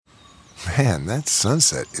Man, that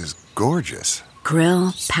sunset is gorgeous.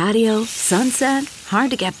 Grill, patio, sunset.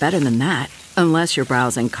 Hard to get better than that. Unless you're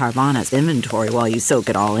browsing Carvana's inventory while you soak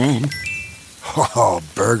it all in. Oh,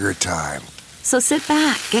 burger time. So sit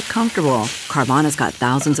back, get comfortable. Carvana's got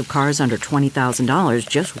thousands of cars under $20,000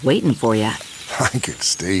 just waiting for you. I could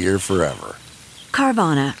stay here forever.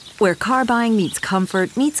 Carvana, where car buying meets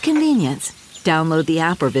comfort meets convenience. Download the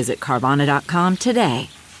app or visit Carvana.com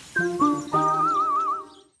today.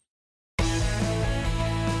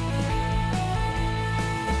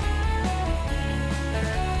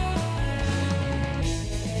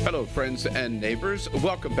 Hello, friends and neighbors.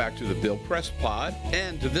 Welcome back to the Bill Press Pod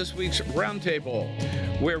and to this week's Roundtable,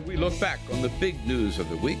 where we look back on the big news of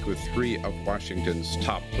the week with three of Washington's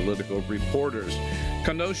top political reporters.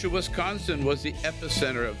 Kenosha, Wisconsin was the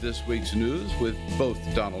epicenter of this week's news, with both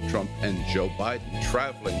Donald Trump and Joe Biden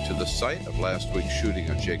traveling to the site of last week's shooting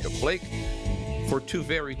of Jacob Blake for two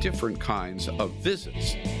very different kinds of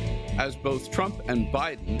visits, as both Trump and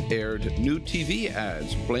Biden aired new TV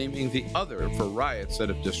ads blaming the other for riots that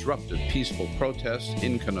have disrupted peaceful protests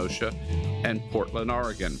in Kenosha and Portland,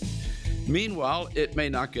 Oregon. Meanwhile, it may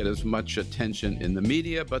not get as much attention in the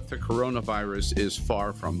media, but the coronavirus is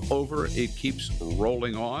far from over. It keeps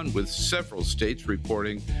rolling on, with several states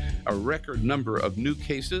reporting a record number of new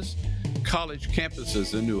cases, college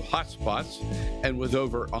campuses the new hotspots, and with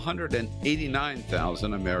over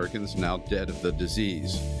 189,000 Americans now dead of the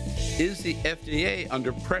disease. Is the FDA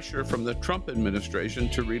under pressure from the Trump administration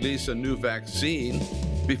to release a new vaccine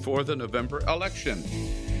before the November election?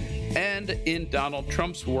 And in Donald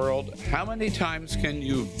Trump's world, how many times can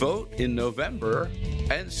you vote in November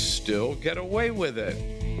and still get away with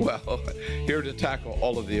it? Well, here to tackle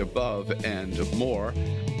all of the above and more,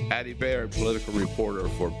 Addie Baird, political reporter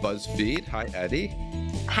for BuzzFeed. Hi, Addie.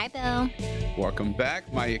 Hi, Bill. Welcome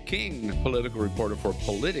back. Maya King, political reporter for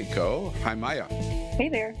Politico. Hi, Maya. Hey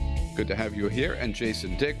there. Good to have you here. And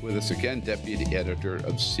Jason Dick with us again, deputy editor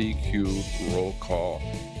of CQ Roll Call.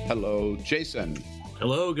 Hello, Jason.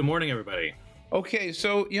 Hello, good morning, everybody. Okay,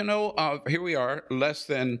 so, here we are, less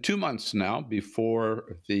than 2 months now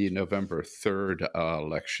before the November 3rd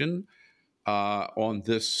election. On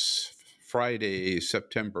this Friday,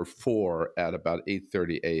 September 4, at about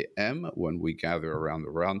 8:30 a.m., when we gather around the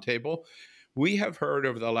roundtable, we have heard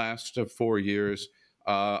over the last 4 years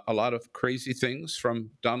a lot of crazy things from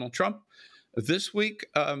Donald Trump. This week,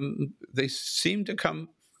 they seem to come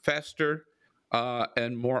faster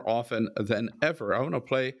and more often than ever. I want to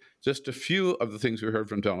play just a few of the things we heard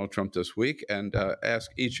from Donald Trump this week and ask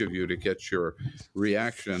each of you to get your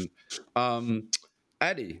reaction.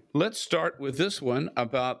 Addie, let's start with this one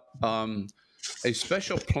about a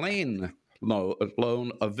special plane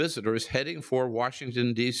loan of visitors heading for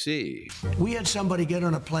Washington, D.C. We had somebody get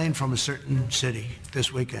on a plane from a certain city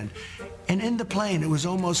this weekend, and in the plane, it was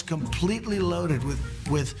almost completely loaded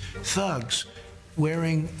with thugs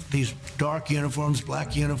wearing these dark uniforms,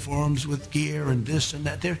 black uniforms with gear and this and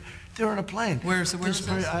that. They're on a plane. Where's this?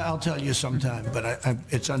 I'll tell you sometime, but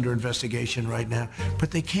it's under investigation right now. But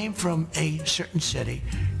they came from a certain city,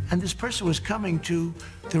 and this person was coming to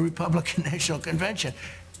the Republican National Convention.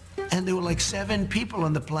 And there were like 7 people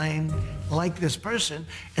on the plane like this person,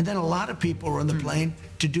 and then a lot of people were on the plane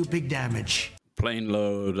to do big damage. Plane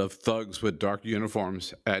load of thugs with dark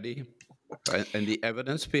uniforms, Addie? And the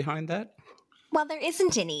evidence behind that? Well, there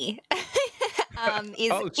isn't any.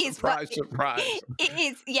 Surprise. It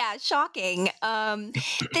is, shocking.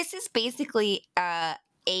 This is basically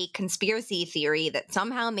a conspiracy theory that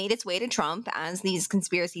somehow made its way to Trump, as these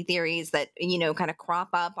conspiracy theories that, kind of crop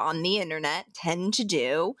up on the internet tend to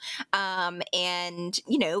do. And,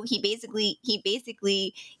 he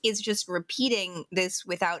basically is just repeating this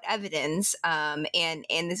without evidence. And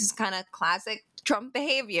this is kind of classic Trump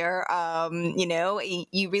behavior.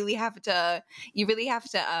 You really have to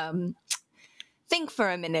think for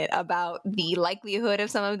a minute about the likelihood of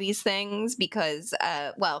some of these things, because,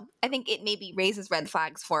 I think it maybe raises red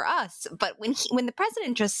flags for us. But when the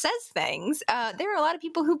president just says things, there are a lot of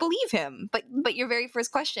people who believe him. But your very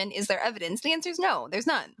first question, is there evidence? The answer is no, there's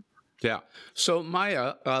none. Yeah. So,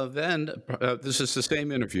 Maya, this is the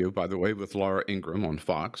same interview, by the way, with Laura Ingraham on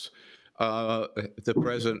Fox. The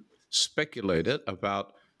president speculated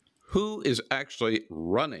about who is actually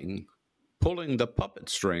pulling the puppet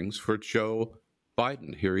strings for Joe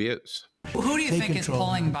Biden. Here he is. Who do you think is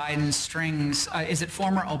pulling Biden's strings? Is it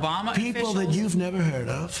former Obama people officials? That you've never heard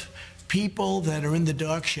of, people that are in the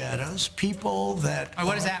dark shadows, people that...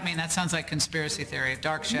 What does that mean? That sounds like conspiracy theory,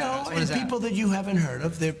 dark shadows. No, what is that? People that you haven't heard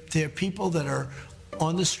of. They're people that are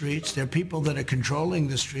on the streets. They're people that are controlling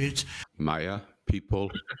the streets. Maya,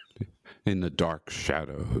 people in the dark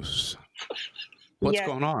shadows. What's Yeah.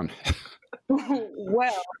 going on?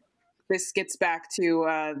 Well, this gets back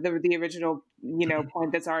to the original,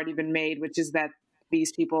 point that's already been made, which is that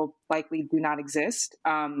these people likely do not exist.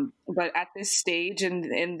 But at this stage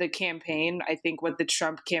in the campaign, I think what the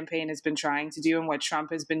Trump campaign has been trying to do and what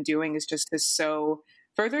Trump has been doing is just to sow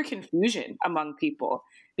further confusion among people,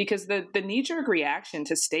 because the knee-jerk reaction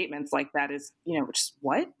to statements like that is, just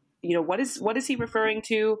what? What is he referring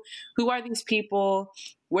to? Who are these people?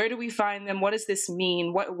 Where do we find them? What does this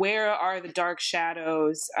mean? Where are the dark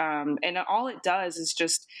shadows? And all it does is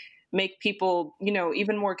just make people,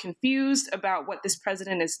 even more confused about what this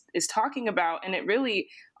president is talking about. And it really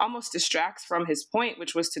almost distracts from his point,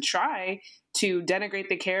 which was to try to denigrate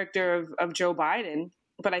the character of Joe Biden.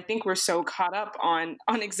 But I think we're so caught up on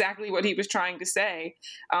exactly what he was trying to say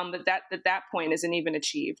that point isn't even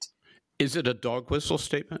achieved. Is it a dog whistle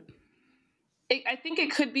statement? I think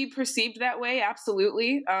it could be perceived that way.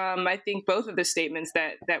 Absolutely. I think both of the statements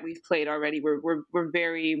that we've played already were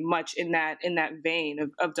very much in that vein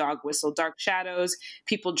of dog whistle. Dark shadows,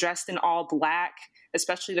 people dressed in all black,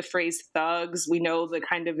 especially the phrase thugs. We know the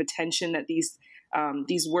kind of attention that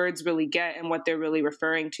these words really get and what they're really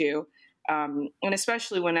referring to. And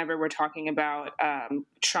especially whenever we're talking about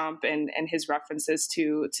Trump and his references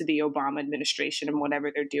to the Obama administration and whatever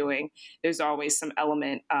they're doing, there's always some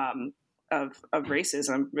element of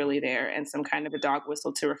racism really there and some kind of a dog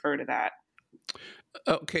whistle to refer to that.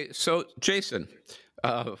 Okay, so Jason,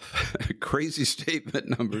 crazy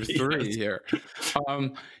statement number 3 here.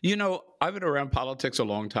 I've been around politics a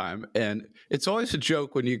long time, and it's always a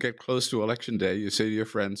joke when you get close to Election Day. You say to your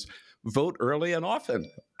friends, vote early and often.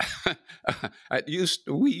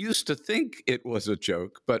 We used to think it was a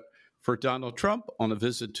joke, but for Donald Trump on a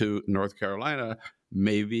visit to North Carolina,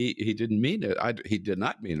 maybe he didn't mean it. He did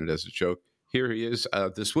not mean it as a joke. Here he is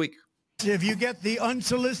this week. If you get the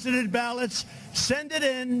unsolicited ballots, send it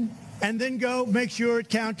in and then go make sure it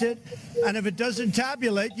counted. And if it doesn't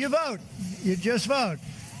tabulate, you vote. You just vote.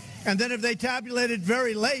 And then if they tabulate it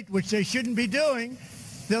very late, which they shouldn't be doing,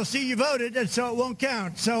 they'll see you voted, and so it won't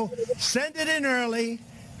count. So send it in early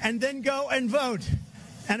and then go and vote.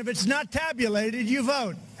 And if it's not tabulated, you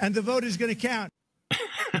vote, and the vote is going to count.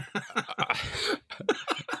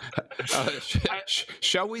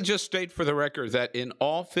 Shall we just state for the record that in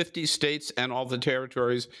all 50 states and all the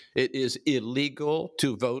territories, it is illegal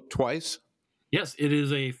to vote twice? Yes, it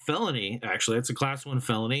is a felony, actually. It's a class 1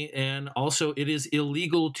 felony. And also it is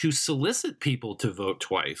illegal to solicit people to vote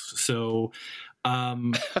twice. So,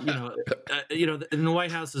 and the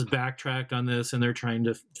White House has backtracked on this, and they're trying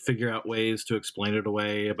to figure out ways to explain it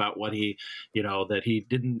away about what that he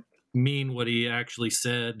didn't mean what he actually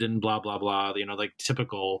said and blah, blah, blah, like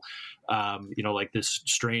typical, like this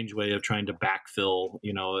strange way of trying to backfill,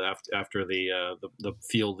 after the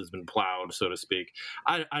field has been plowed, so to speak.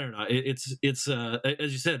 I don't know. It's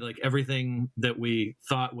as you said, like everything that we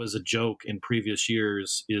thought was a joke in previous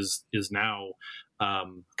years is now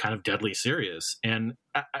kind of deadly serious. And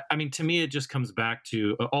I mean, to me, it just comes back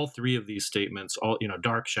to all 3 of these statements, all,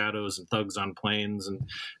 dark shadows and thugs on planes and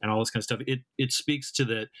all this kind of stuff. It speaks to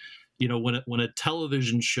that, when a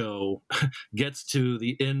television show gets to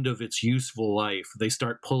the end of its useful life, they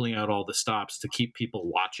start pulling out all the stops to keep people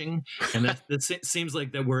watching. And that seems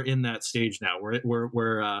like that we're in that stage now. We're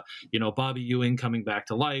Bobby Ewing coming back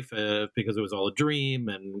to life because it was all a dream,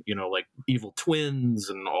 and, like evil twins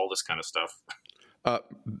and all this kind of stuff.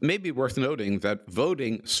 Maybe worth noting that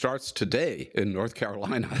voting starts today in North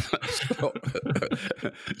Carolina.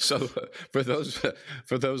 so for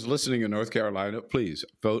those listening in North Carolina, please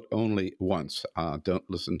vote only once. Don't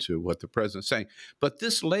listen to what the president's saying. But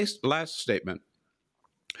this last statement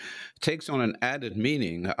takes on an added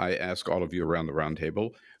meaning, I ask all of you around the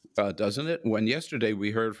roundtable, doesn't it? When yesterday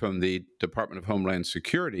we heard from the Department of Homeland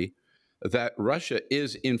Security that Russia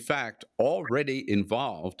is, in fact, already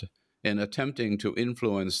involved in attempting to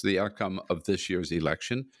influence the outcome of this year's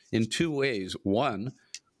election in 2 ways. One,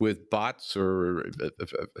 with bots or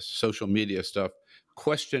social media stuff,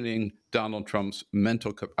 questioning Joe Biden's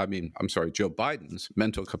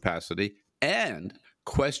mental capacity, and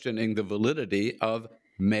questioning the validity of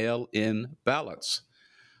mail-in ballots.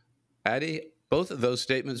 Addie, both of those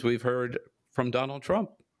statements we've heard from Donald Trump,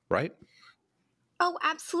 right? Oh,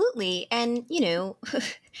 absolutely. And,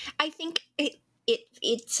 I think it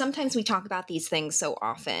sometimes we talk about these things so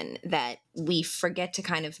often that we forget to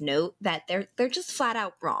kind of note that they're just flat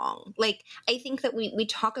out wrong. Like, I think that we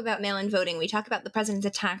talk about mail-in voting, we talk about the president's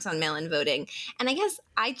attacks on mail-in voting, and I guess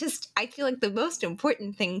I feel like the most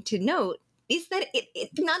important thing to note is that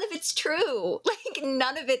none of it's true. Like,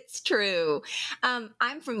 none of it's true.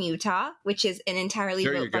 I'm from Utah, which is an entirely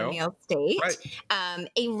There you vote by go. mail state, Right.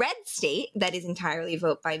 a red state that is entirely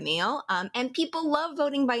vote by mail, and people love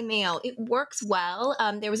voting by mail. It works well.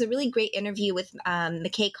 There was a really great interview with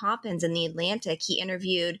McKay Coppins in The Atlantic. He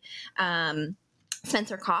interviewed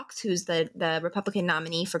Spencer Cox, who's the Republican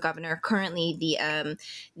nominee for governor, currently the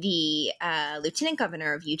lieutenant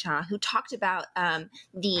governor of Utah, who talked about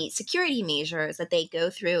the security measures that they go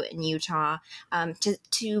through in Utah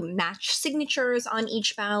to match signatures on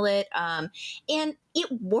each ballot, and it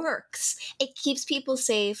works. It keeps people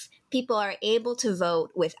safe. People are able to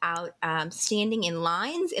vote without standing in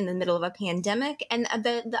lines in the middle of a pandemic. And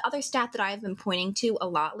the other stat that I've been pointing to a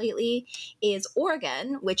lot lately is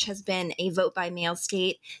Oregon, which has been a vote by mail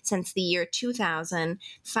state since the year 2000,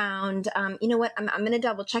 found, you know what, I'm going to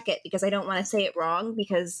double check it because I don't want to say it wrong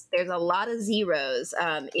because there's a lot of zeros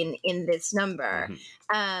in this number.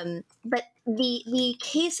 But the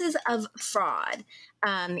cases of fraud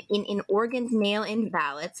in Oregon's mail-in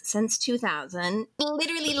ballots since 2000,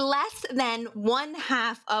 literally less than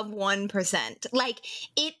 0.5%. Like,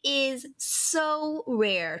 it is so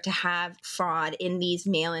rare to have fraud in these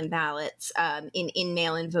mail-in ballots, in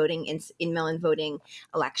mail-in voting, in mail-in voting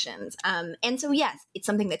elections. And so, yes, it's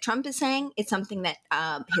something that Trump is saying. It's something that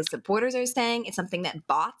his supporters are saying. It's something that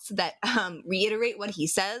bots that reiterate what he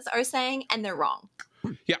says are saying, and they're wrong.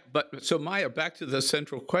 Yeah, but so Maya, back to the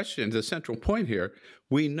central question, the central point here.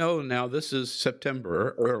 We know now this is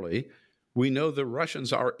September early. We know the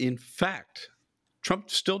Russians are, in fact, Trump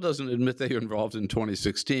still doesn't admit they were involved in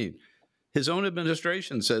 2016. His own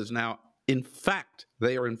administration says now, in fact,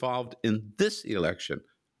 they are involved in this election.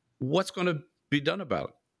 What's going to be done about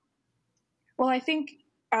it? Well, I think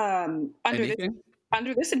Anything?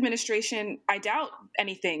 under this administration, I doubt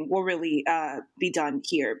anything will really be done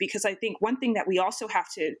here, because I think one thing that we also have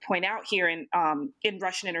to point out here in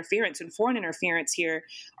Russian interference and foreign interference here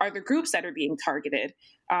are the groups that are being targeted.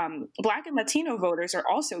 Black and Latino voters are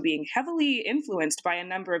also being heavily influenced by a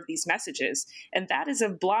number of these messages, and that is a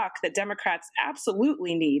block that Democrats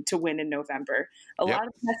absolutely need to win in November. A lot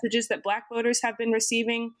of messages that Black voters have been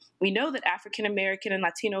receiving, we know that African American and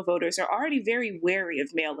Latino voters are already very wary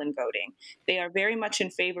of mail-in voting. They are very much in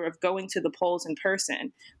favor of going to the polls in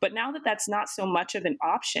person. But now that that's not so much of an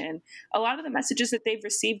option, a lot of the messages that they've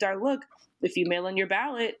received are, look, if you mail in your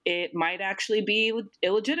ballot, it might actually be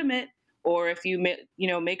illegitimate. Or if you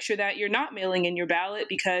make sure that you're not mailing in your ballot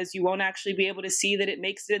because you won't actually be able to see that it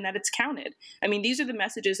makes it and that it's counted. I mean, these are the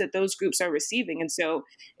messages that those groups are receiving. And so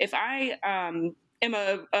if I am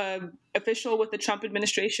a official with the Trump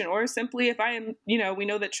administration, or simply if I am, we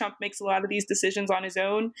know that Trump makes a lot of these decisions on his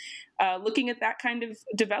own, looking at that kind of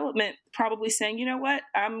development, probably saying, you know what,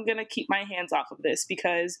 I'm going to keep my hands off of this,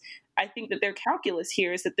 because I think that their calculus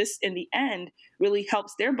here is that this, in the end, really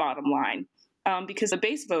helps their bottom line. Because the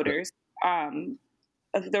base voters,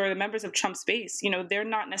 there are the members of Trump's base, they're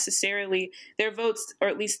not necessarily, their votes, or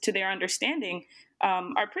at least to their understanding,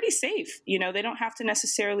 are pretty safe. They don't have to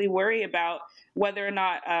necessarily worry about whether or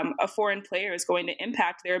not a foreign player is going to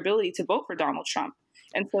impact their ability to vote for Donald Trump.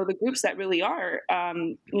 And so the groups that really are,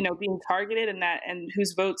 being targeted and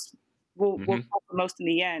whose votes will count the most in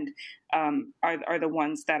the end are the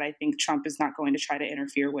ones that I think Trump is not going to try to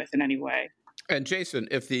interfere with in any way. And Jason,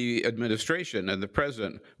 if the administration and the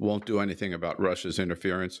president won't do anything about Russia's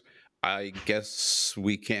interference, I guess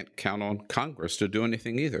we can't count on Congress to do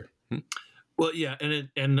anything either. Well, yeah,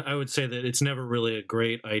 and I would say that it's never really a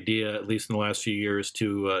great idea, at least in the last few years,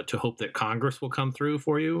 to hope that Congress will come through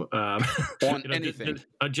for you on anything.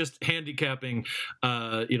 Just handicapping,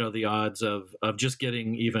 the odds of just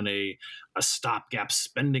getting even a stopgap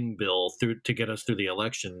spending bill to get us through the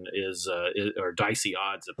election are dicey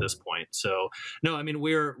odds at this point. So no, I mean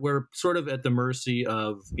we're sort of at the mercy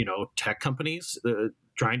of tech companies.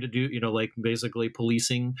 Trying to do, like basically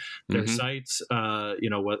policing their sites,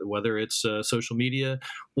 whether it's social media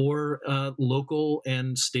or local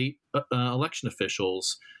and state election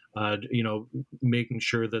officials, making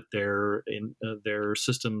sure that their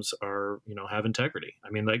systems are, have integrity. I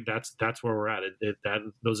mean, like that's where we're at.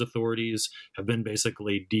 Those authorities have been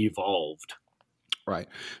basically devolved. Right.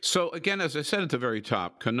 So again, as I said at the very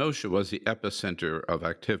top, Kenosha was the epicenter of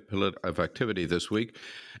activity this week.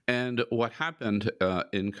 And what happened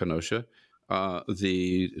in Kenosha,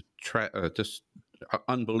 just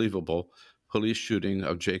unbelievable police shooting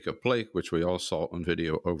of Jacob Blake, which we all saw on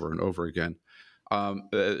video over and over again,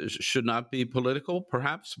 should not be political,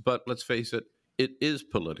 perhaps, but let's face it, it is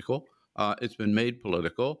political. It's been made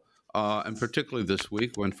political, and particularly this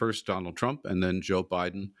week when first Donald Trump and then Joe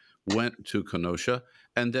Biden went to Kenosha,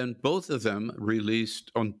 and then both of them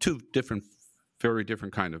released on two different, very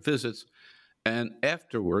different kind of visits. And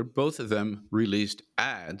afterward, both of them released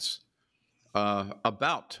ads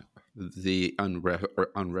about the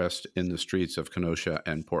unrest in the streets of Kenosha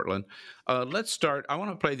and Portland. Let's start. I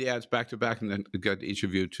want to play the ads back to back and then get each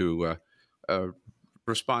of you to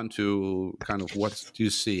respond to kind of what you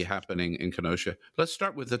see happening in Kenosha. Let's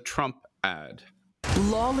start with the Trump ad.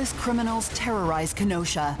 Lawless criminals terrorize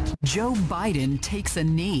Kenosha. Joe Biden takes a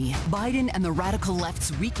knee. Biden and the radical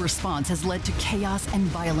left's weak response has led to chaos and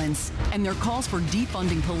violence, and their calls for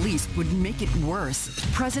defunding police would make it worse.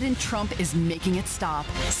 President Trump is making it stop,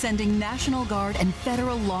 sending National Guard and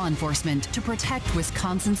federal law enforcement to protect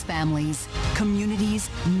Wisconsin's families. Communities,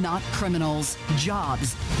 not criminals.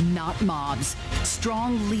 Jobs, not mobs.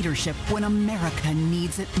 Strong leadership when America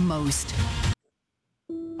needs it most.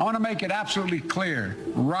 I want to make it absolutely clear.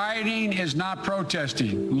 Rioting is not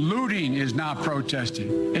protesting. Looting is not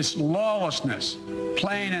protesting. It's lawlessness,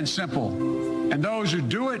 plain and simple. And those who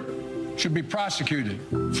do it should be prosecuted.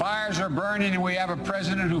 Fires are burning and we have a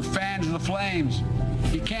president who fans the flames.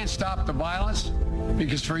 He can't stop the violence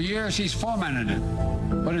because for years he's fomented it.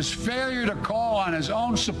 But his failure to call on his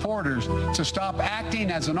own supporters to stop acting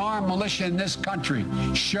as an armed militia in this country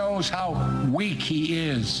shows how weak he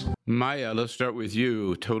is. Maya, let's start with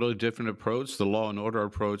you. Totally different approach, the law and order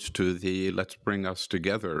approach to the let's bring us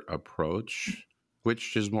together approach.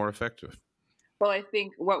 Which is more effective? Well, I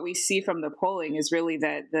think what we see from the polling is really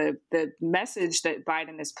that the message that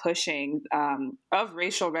Biden is pushing of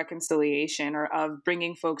racial reconciliation or of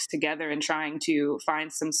bringing folks together and trying to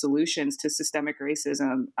find some solutions to systemic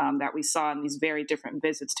racism that we saw in these very different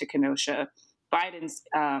visits to Kenosha, Biden's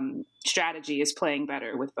strategy is playing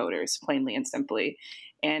better with voters, plainly and simply.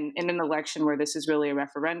 And in an election where this is really a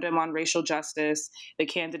referendum on racial justice, the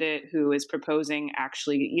candidate who is proposing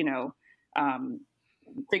actually,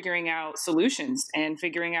 figuring out solutions and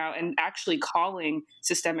figuring out and actually calling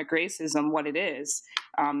systemic racism what it is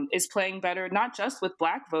playing better, not just with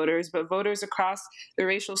Black voters, but voters across the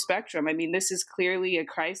racial spectrum. I mean, this is clearly a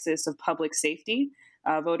crisis of public safety.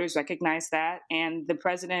 Voters recognize that. And the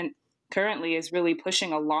president currently is really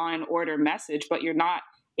pushing a law and order message, but you're not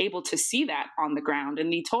able to see that on the ground.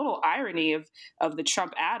 And the total irony of the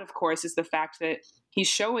Trump ad, of course, is the fact that he's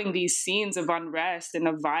showing these scenes of unrest and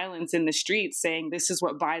of violence in the streets, saying this is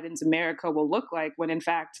what Biden's America will look like, when in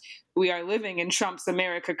fact we are living in Trump's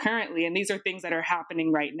America currently. And these are things that are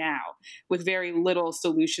happening right now with very little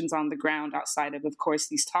solutions on the ground outside of course,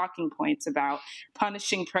 these talking points about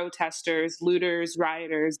punishing protesters, looters,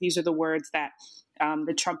 rioters. These are the words that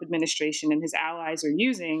the Trump administration and his allies are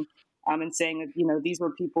using. And saying that, these were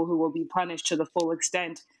people who will be punished to the full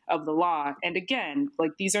extent of the law. And again,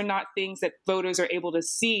 these are not things that voters are able to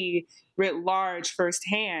see writ large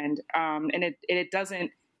firsthand. And it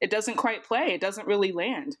doesn't quite play. It doesn't really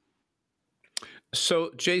land. So,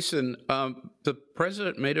 Jason, the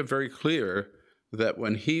president made it very clear that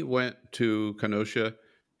when he went to Kenosha,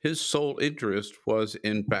 his sole interest was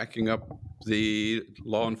in backing up the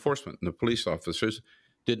law enforcement and the police officers.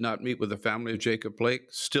 Did not meet with the family of Jacob Blake,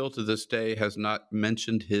 still to this day has not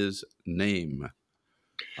mentioned his name.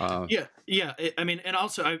 Yeah. I mean, and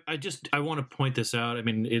also I want to point this out. I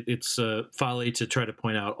mean, it's folly to try to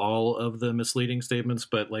point out all of the misleading statements,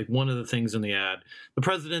 but one of the things in the ad, the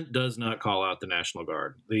president does not call out the National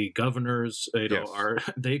Guard. The governors,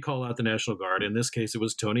 they call out the National Guard. In this case, it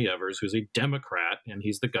was Tony Evers, who's a Democrat, and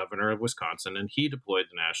he's the governor of Wisconsin, and he deployed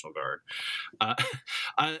the National Guard.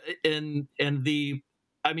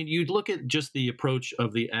 You'd look at just the approach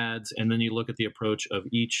of the ads, and then you look at the approach of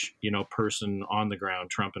each, person on the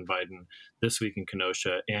ground, Trump and Biden, this week in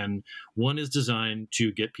Kenosha. And one is designed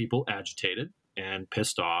to get people agitated and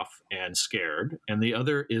pissed off and scared, and the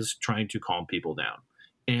other is trying to calm people down.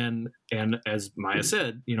 And as Maya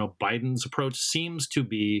said, Biden's approach seems to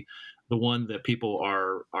be the one that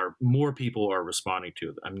more people are responding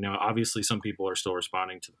to. I mean, now obviously some people are still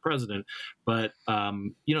responding to the president, but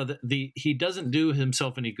he doesn't do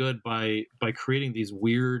himself any good by creating these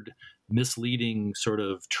weird, misleading sort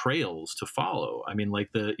of trails to follow. I mean,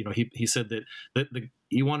 he said that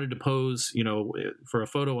he wanted to pose, for a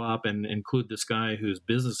photo op and include this guy whose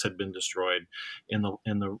business had been destroyed in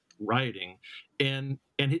the rioting, and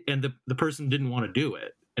the person didn't want to do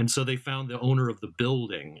it. And so they found the owner of the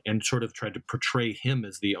building and sort of tried to portray him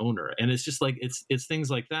as the owner. And it's just it's things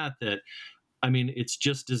like that, I mean, it's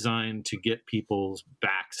just designed to get people's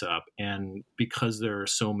backs up. And because there are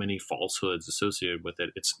so many falsehoods associated with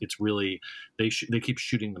it, it's really, they keep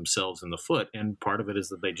shooting themselves in the foot. And part of it is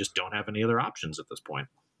that they just don't have any other options at this point.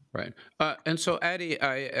 Right. And so, Addie,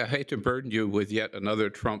 I hate to burden you with yet another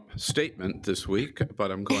Trump statement this week,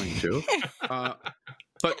 but I'm going to.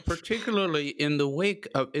 But particularly in the wake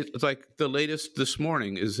of it's like the latest this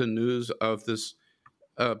morning is the news of this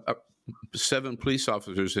 7 police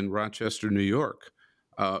officers in Rochester, New York,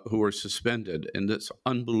 who were suspended in this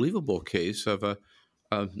unbelievable case of a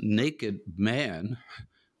naked man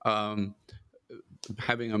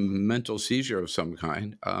having a mental seizure of some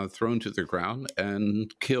kind, thrown to the ground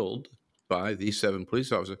and killed by these 7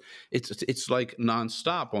 police officers. It's like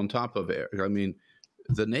nonstop on top of it. I mean,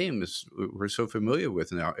 the names we're so familiar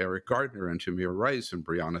with now: Eric Gardner and Tamir Rice and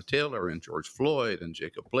Breonna Taylor and George Floyd and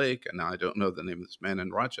Jacob Blake. And now I don't know the name of this man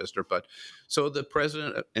in Rochester. But so the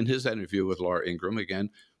president, in his interview with Laura Ingraham again,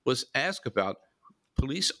 was asked about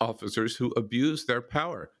police officers who abuse their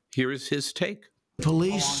power. Here is his take.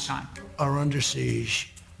 Police are under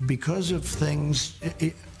siege because of things.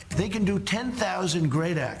 They can do 10,000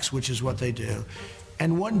 great acts, which is what they do,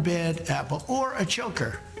 and one bad apple or a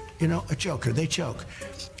choker. You know, a choker. They choke.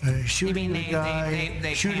 Shooting the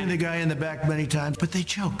guy in the back many times, but they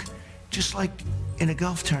choke. Just like in a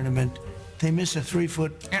golf tournament, they miss a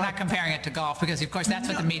 3-foot. You're not comparing it to golf because, of course, that's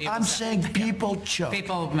what the media. I'm saying people choke.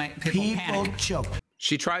 People choke.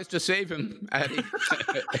 She tries to save him, Addie.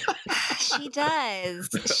 She does.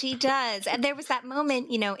 And there was that moment,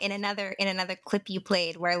 in another clip you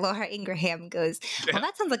played where Laura Ingraham goes, well,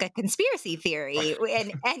 that sounds like a conspiracy theory.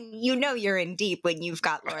 And you're in deep when you've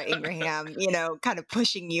got Laura Ingraham, kind of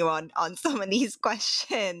pushing you on some of these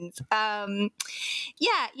questions. The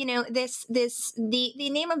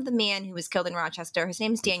name of the man who was killed in Rochester, his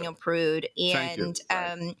name's Daniel Prude, and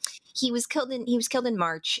he was killed in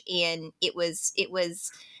March, and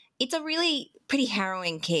it's a really pretty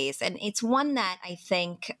harrowing case, and it's one that I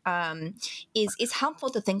think is helpful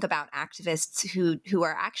to think about activists who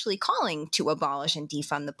are actually calling to abolish and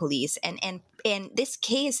defund the police, and this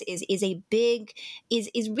case is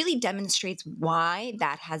really demonstrates why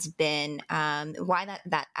that has been why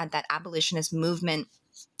that abolitionist movement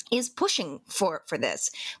is pushing for this,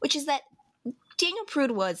 which is that Daniel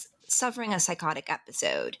Prude was suffering a psychotic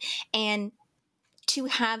episode, and to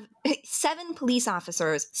have 7 police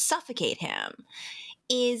officers suffocate him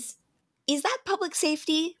is that public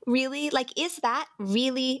safety, really? Like, is that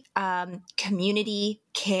really community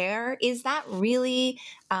care? Is that really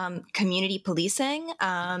community policing?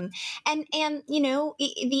 The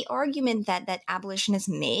argument that abolitionists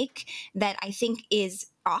make that I think is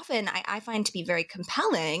often, I find to be very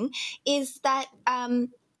compelling, is that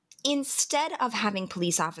instead of having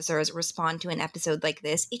police officers respond to an episode like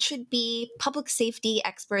this, it should be public safety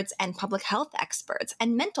experts and public health experts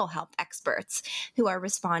and mental health experts who are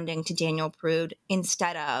responding to Daniel Prude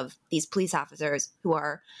instead of these police officers who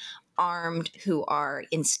are armed, who are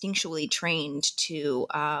instinctually trained to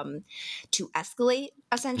escalate,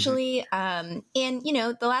 essentially.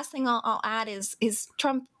 The last thing I'll add is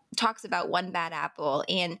Trump talks about one bad apple,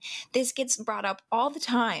 and this gets brought up all the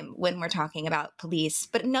time when we're talking about police,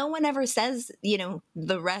 but no one ever says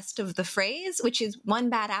the rest of the phrase, which is one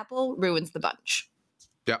bad apple ruins the bunch.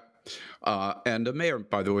 Yeah. And the mayor,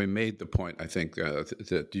 by the way, made the point, I think,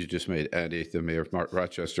 that you just made, Addie, the mayor of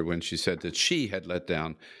Rochester, when she said that she had let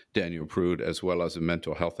down Daniel Prude as well as the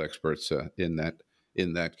mental health experts in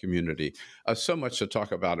that community. So much to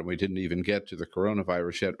talk about, and we didn't even get to the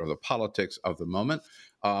coronavirus yet or the politics of the moment.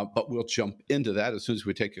 But we'll jump into that as soon as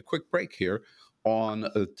we take a quick break here on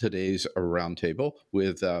today's Roundtable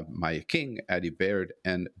with Maya King, Addie Baird,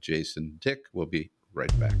 and Jason Dick. We'll be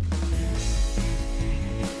right back.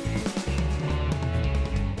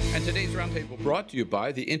 And today's Roundtable brought to you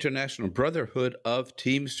by the International Brotherhood of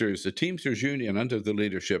Teamsters, the Teamsters Union under the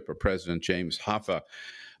leadership of President James Hoffa.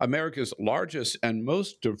 America's largest and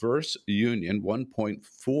most diverse union,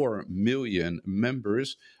 1.4 million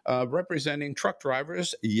members, representing truck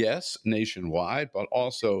drivers, yes, nationwide, but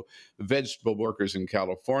also vegetable workers in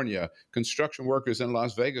California, construction workers in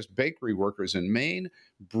Las Vegas, bakery workers in Maine,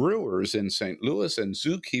 brewers in St. Louis, and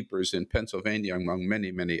zookeepers in Pennsylvania, among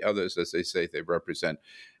many, many others. As they say, they represent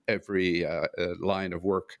every line of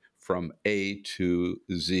work from A to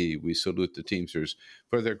Z. We salute the Teamsters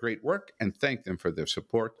for their great work and thank them for their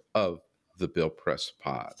support of the Bill Press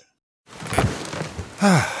Pod.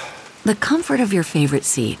 The comfort of your favorite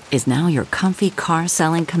seat is now your comfy car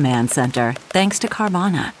selling command center, thanks to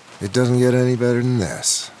Carvana. It doesn't get any better than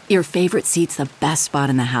this. Your favorite seat's the best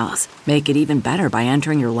spot in the house. Make it even better by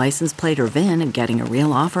entering your license plate or VIN and getting a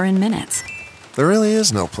real offer in minutes. There really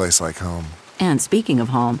is no place like home. And speaking of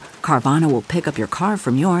home, Carvana will pick up your car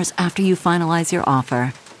from yours after you finalize your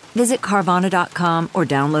offer. Visit Carvana.com or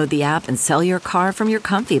download the app and sell your car from your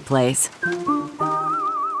comfy place.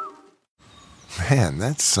 Man,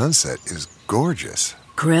 that sunset is gorgeous.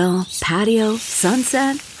 Grill, patio,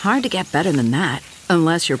 sunset. Hard to get better than that.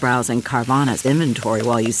 Unless you're browsing Carvana's inventory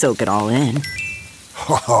while you soak it all in.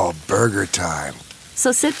 Oh, burger time.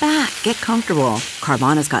 So sit back, get comfortable.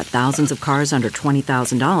 Carvana's got thousands of cars under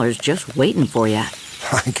 $20,000 just waiting for you.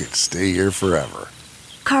 I could stay here forever.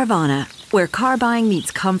 Carvana, where car buying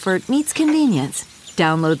meets comfort meets convenience.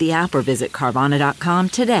 Download the app or visit Carvana.com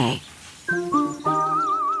today.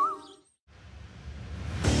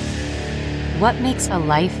 What makes a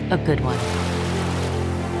life a good one?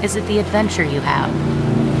 Is it the adventure you have?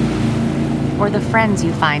 Or the friends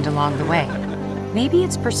you find along the way? Maybe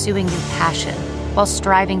it's pursuing your passion while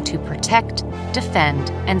striving to protect,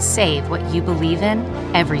 defend, and save what you believe in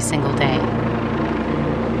every single day.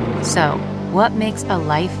 So, what makes a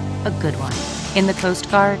life a good one? In the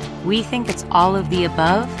Coast Guard, we think it's all of the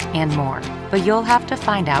above and more, but you'll have to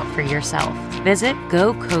find out for yourself. Visit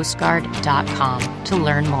gocoastguard.com to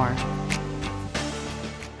learn more.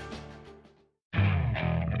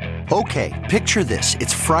 Okay, picture this.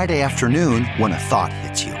 It's Friday afternoon when a thought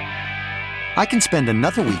hits you. I can spend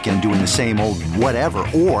another weekend doing the same old whatever,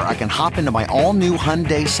 or I can hop into my all-new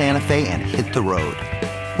Hyundai Santa Fe and hit the road.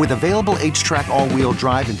 With available H-Track all-wheel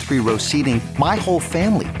drive and 3-row seating, my whole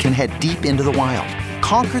family can head deep into the wild.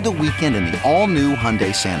 Conquer the weekend in the all-new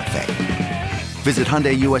Hyundai Santa Fe. Visit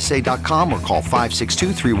HyundaiUSA.com or call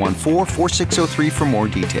 562-314-4603 for more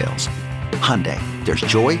details. Hyundai, there's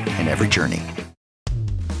joy in every journey.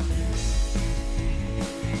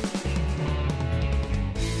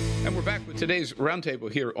 And we're back with today's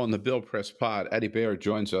Roundtable here on the Bill Press Pod. Addie Baer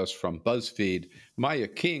joins us from BuzzFeed, Maya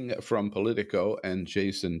King from Politico, and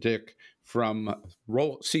Jason Dick from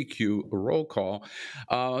CQ Roll Call.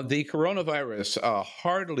 The coronavirus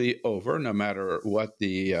hardly over, no matter what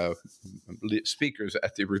the speakers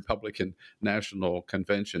at the Republican National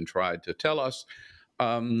Convention tried to tell us.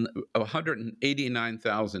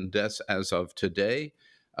 189,000 deaths as of today.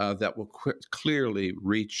 That will clearly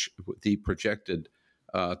reach the projected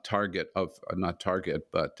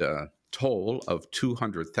toll of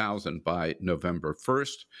 200,000 by November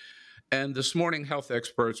 1st. And this morning, health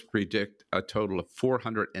experts predict a total of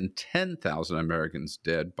 410,000 Americans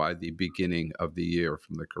dead by the beginning of the year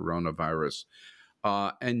from the coronavirus.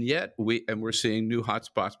 And yet, we're seeing new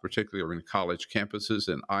hotspots, particularly in college campuses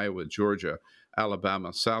in Iowa, Georgia,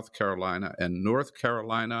 Alabama, South Carolina, and North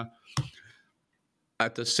Carolina.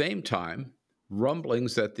 At the same time,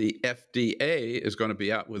 rumblings that the FDA is going to be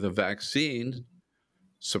out with a vaccine,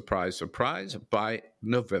 surprise, surprise, by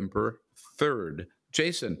November 3rd.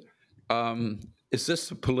 Jason, is this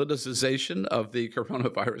a politicization of the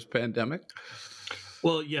coronavirus pandemic?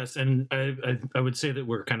 Well, yes, and I would say that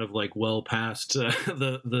we're kind of like well past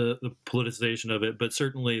the politicization of it, but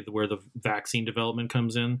certainly where the vaccine development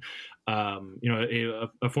comes in. A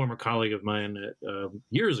former colleague of mine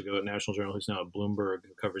years ago at National Journal, who's now at Bloomberg,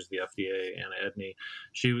 who covers the FDA, Anna Edney,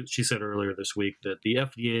 she said earlier this week that the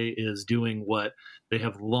FDA is doing what they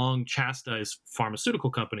have long chastised pharmaceutical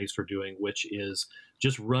companies for doing, which is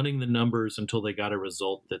just running the numbers until they got a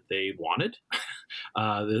result that they wanted.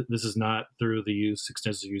 This is not through the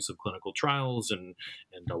extensive use of clinical trials and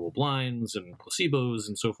double blinds and placebos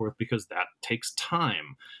and so forth, because that takes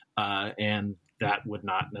time. And that would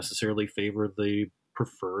not necessarily favor the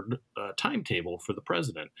preferred timetable for the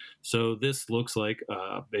president. So this looks like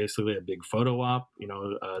basically a big photo op,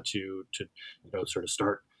 to sort of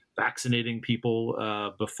start vaccinating people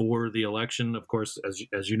before the election. Of course,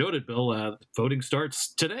 as you noted, Bill, voting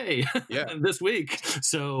starts today, this week.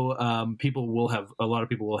 So a lot of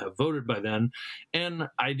people will have voted by then. And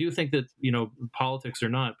I do think that, politics or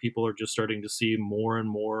not, people are just starting to see more and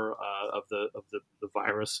more of the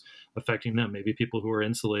virus affecting them. Maybe people who are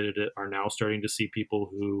insulated are now starting to see people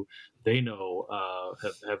who they know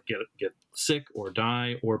have get sick or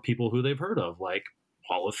die, or people who they've heard of, like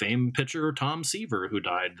Hall of Fame pitcher Tom Seaver, who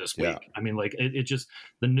died this week. I mean, it just,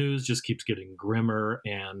 the news just keeps getting grimmer,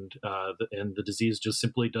 and the disease just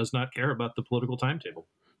simply does not care about the political timetable.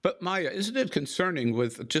 But Maya, isn't it concerning?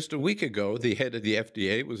 With just a week ago, the head of the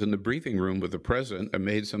FDA was in the briefing room with the president and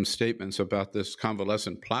made some statements about this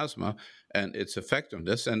convalescent plasma and its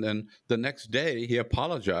effectiveness. And then the next day he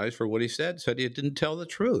apologized for what he said he didn't tell the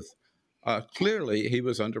truth. Clearly, he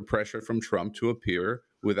was under pressure from Trump to appear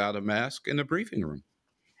without a mask in the briefing room.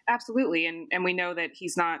 Absolutely. And we know that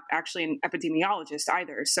he's not actually an epidemiologist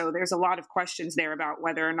either. So there's a lot of questions there about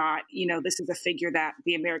whether or not, this is a figure that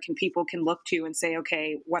the American people can look to and say,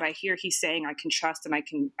 okay, what I hear he's saying, I can trust and I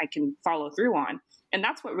can follow through on. And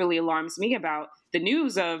that's what really alarms me about the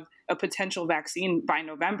news of a potential vaccine by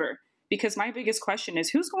November, because my biggest question is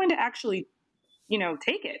who's going to actually,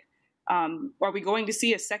 take it? Are we going to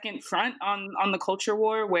see a second front on the culture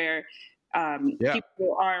war where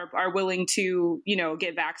people are willing to,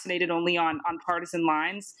 get vaccinated only on partisan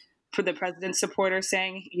lines? For the president's supporters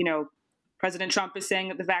saying, President Trump is saying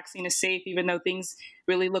that the vaccine is safe, even though things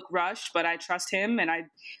really look rushed. But I trust him, and I,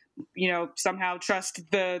 somehow trust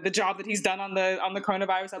the job that he's done on the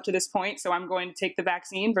coronavirus up to this point. So I'm going to take the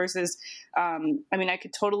vaccine. Versus, I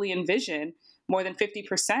could totally envision more than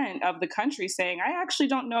 50% of the country saying, I actually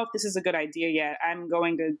don't know if this is a good idea yet. I'm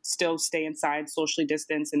going to still stay inside, socially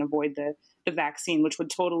distance, and avoid the vaccine, which would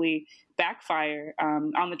totally backfire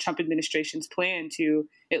on the Trump administration's plan to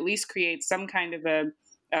at least create some kind of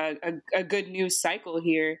a good news cycle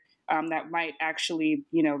here that might actually,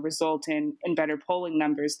 result in better polling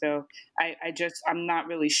numbers. Though I'm not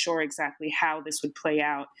really sure exactly how this would play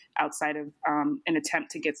out outside of an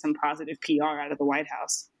attempt to get some positive PR out of the White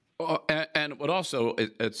House. Well, and it would also,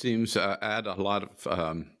 it seems, add a lot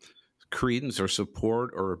of credence or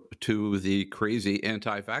support to the crazy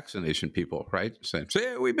anti-vaccination people, right? Saying,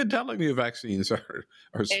 "Hey, we've been telling you vaccines or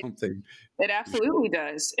something." It absolutely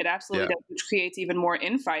does. It absolutely does, which creates even more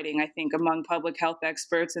infighting, I think, among public health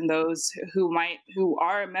experts and those who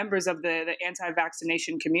are members of the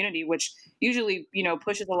anti-vaccination community, which usually,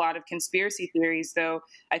 pushes a lot of conspiracy theories. Though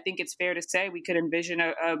I think it's fair to say we could envision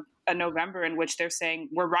a November in which they're saying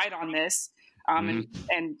we're right on this. And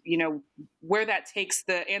where that takes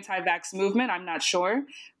the anti-vax movement, I'm not sure,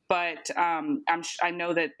 but I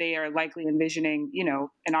know that they are likely envisioning,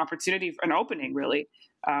 an opportunity, an opening, really,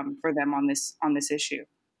 for them on this issue.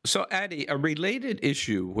 So, Addie, a related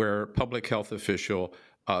issue where public health official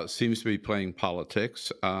seems to be playing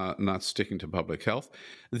politics, not sticking to public health.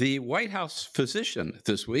 The White House physician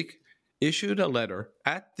this week issued a letter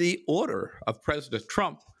at the order of President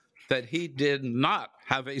Trump that he did not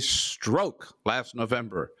have a stroke last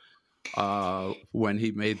November when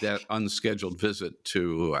he made that unscheduled visit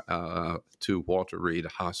to Walter Reed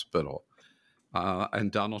Hospital. And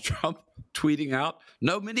Donald Trump tweeting out,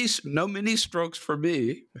 no mini strokes for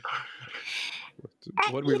me.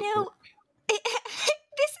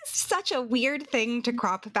 This is such a weird thing to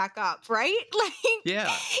crop back up, right?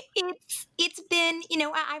 Yeah. It's been,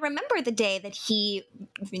 I remember the day that he,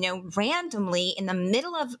 randomly in the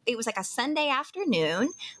middle of, it was like a Sunday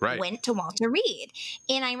afternoon, went to Walter Reed.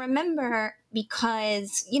 And I remember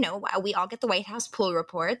because, we all get the White House pool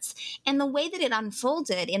reports, and the way that it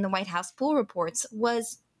unfolded in the White House pool reports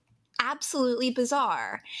was absolutely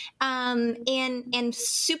bizarre and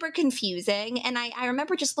super confusing. And I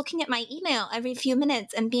remember just looking at my email every few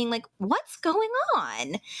minutes and being like, what's going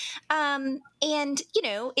on?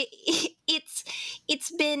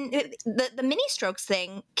 It's been the mini strokes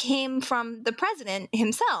thing came from the president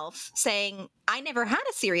himself saying, I never had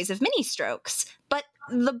a series of mini strokes. But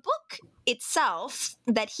the book itself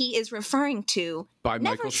that he is referring to by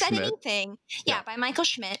never Michael said Schmidt. anything. Yeah, by Michael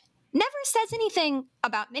Schmidt. Never says anything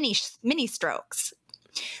about mini strokes.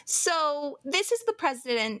 So this is the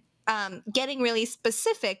president getting really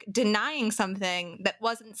specific, denying something that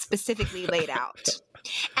wasn't specifically laid out.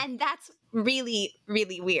 And that's really,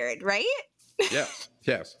 really weird, right?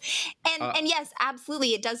 Yes. And yes,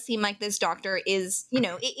 absolutely. It does seem like this doctor is,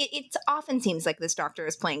 it often seems like this doctor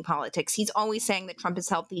is playing politics. He's always saying that Trump is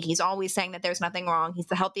healthy. He's always saying that there's nothing wrong. He's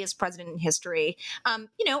the healthiest president in history.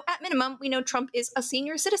 At minimum, we know Trump is a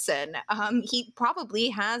senior citizen. He probably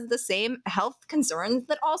has the same health concerns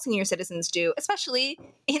that all senior citizens do, especially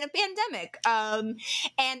in a pandemic. And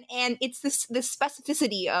it's this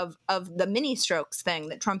specificity of the mini strokes thing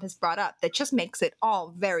that Trump has brought up that just makes it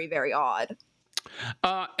all very, very odd.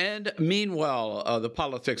 And meanwhile, the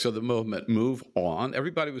politics of the movement move on.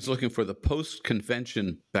 Everybody was looking for the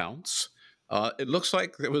post-convention bounce. It looks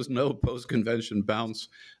like there was no post-convention bounce,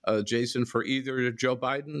 Jason, for either Joe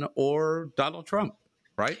Biden or Donald Trump,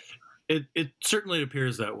 right? It certainly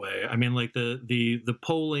appears that way. I mean, like the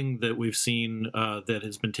polling that we've seen that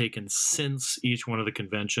has been taken since each one of the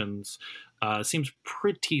conventions seems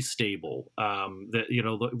pretty stable. That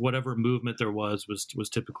whatever movement there was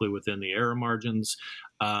typically within the error margins,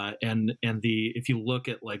 and if you look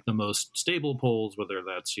at like the most stable polls, whether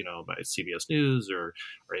that's by CBS News or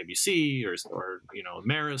ABC or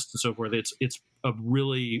Marist and so forth, it's a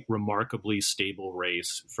really remarkably stable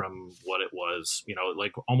race from what it was,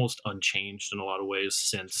 like almost unchanged in a lot of ways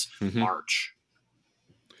since March.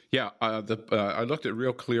 Yeah, I looked at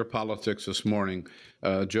Real Clear Politics this morning.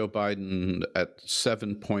 Joe Biden at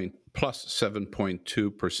plus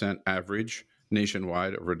 7.2% average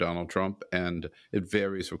nationwide over Donald Trump, and it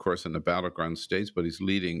varies, of course, in the battleground states, but he's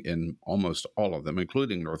leading in almost all of them,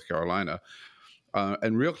 including North Carolina.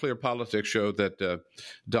 And Real Clear Politics showed that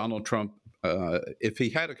Donald Trump if he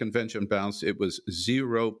had a convention bounce, it was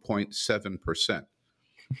 0.7%,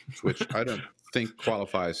 which I don't think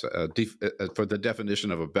qualifies for the definition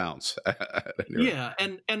of a bounce. Yeah,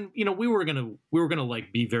 and we were gonna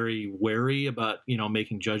like be very wary about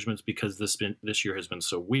making judgments because this year has been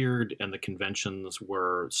so weird, and the conventions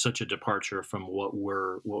were such a departure from what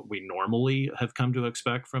we normally have come to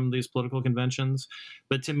expect from these political conventions.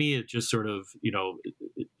 But to me, it just sort of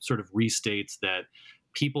it sort of restates that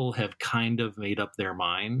people have kind of made up their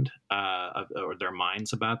mind or their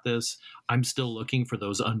minds about this. I'm still looking for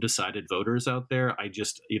those undecided voters out there. I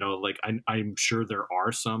just, I'm sure there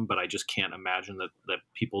are some, but I just can't imagine that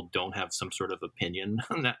people don't have some sort of opinion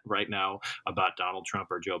on that right now about Donald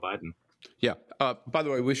Trump or Joe Biden. Yeah. By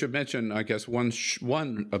the way, we should mention, I guess, one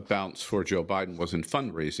bounce for Joe Biden was in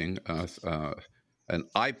fundraising. And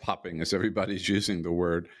eye-popping, as everybody's using the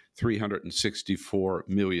word, $364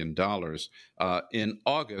 million in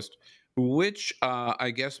August, which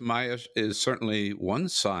I guess, Maya, is certainly one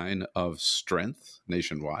sign of strength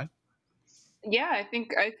nationwide. Yeah, I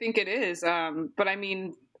think it is. But I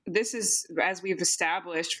mean, this is, as we've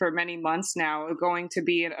established for many months now, going to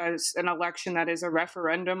be an election that is a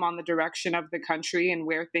referendum on the direction of the country and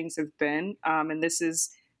where things have been. And this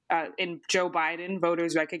is, in Joe Biden,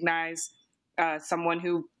 voters recognize someone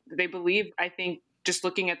who they believe, I think, just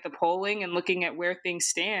looking at the polling and looking at where things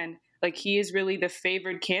stand, like he is really the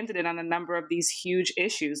favored candidate on a number of these huge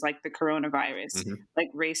issues, like the coronavirus, like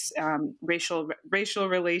racial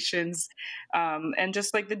relations, and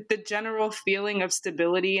just like the general feeling of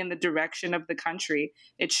stability and the direction of the country.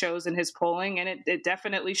 It shows in his polling, and it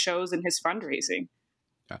definitely shows in his fundraising.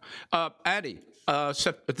 Addie,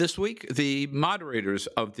 this week, the moderators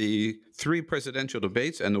of the 3 presidential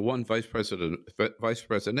debates and the 1 vice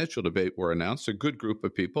presidential debate were announced. A good group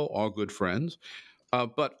of people, all good friends.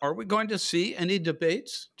 But are we going to see any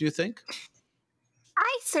debates, do you think?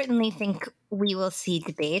 I certainly think we will see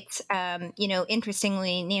debates.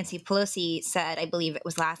 Interestingly, Nancy Pelosi said, I believe it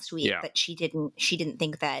was last week, that she didn't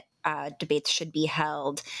think that debates should be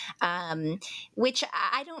held, which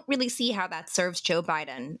I don't really see how that serves Joe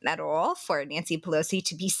Biden at all, for Nancy Pelosi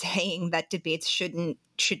to be saying that debates shouldn't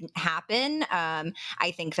happen.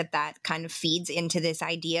 I think that kind of feeds into this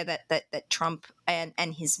idea that Trump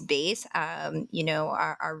and his base,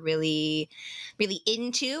 are really, really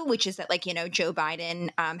into, which is that Joe Biden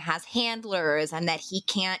has handlers and that he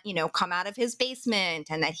can't, come out of his basement,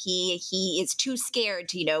 and that he is too scared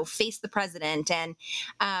to, face the president.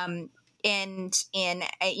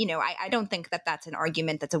 I don't think that that's an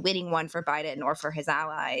argument that's a winning one for Biden or for his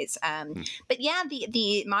allies. But yeah,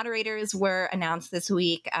 the moderators were announced this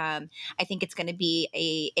week. I think it's going to be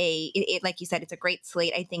like you said, it's a great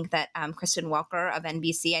slate. I think that Kristen Welker of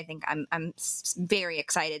NBC, I think I'm very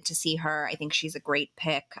excited to see her. I think she's a great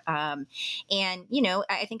pick. I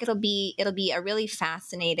think it'll be a really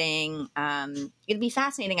fascinating. It'll be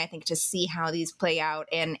fascinating, I think, to see how these play out.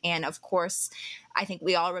 And of course, I think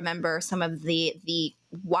we all remember some of the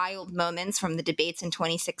wild moments from the debates in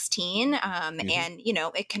 2016, and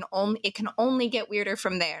it can only get weirder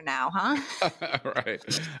from there now, huh? Right.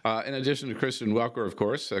 In addition to Kristen Welker, of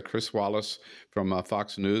course, Chris Wallace from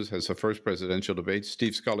Fox News has the first presidential debate.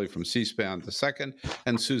 Steve Scully from C-SPAN the second,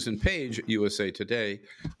 and Susan Page, USA Today,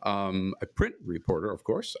 a print reporter, of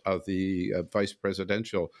course, of the vice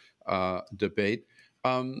presidential debate.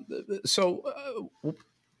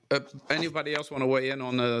 Anybody else want to weigh in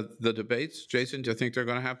on the debates? Jason, do you think they're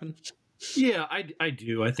going to happen? Yeah, I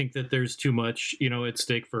do. I think that there's too much, at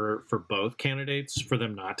stake for both candidates for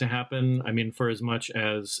them not to happen. I mean, for as much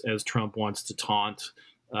as Trump wants to taunt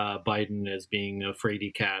Biden as being a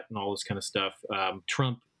fraidy cat and all this kind of stuff,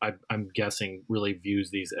 Trump, I'm guessing, really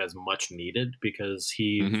views these as much needed because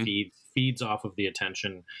he feeds off of the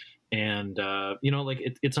attention. And,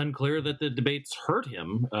 it's unclear that the debates hurt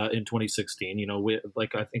him in 2016.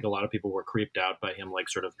 I think a lot of people were creeped out by him,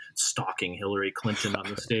 sort of stalking Hillary Clinton on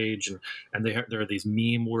the stage. And there are these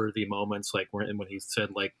meme-worthy moments, when he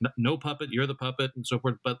said, no puppet, you're the puppet, and so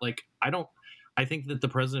forth. But, I think that the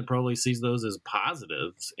president probably sees those as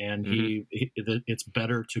positives, and it's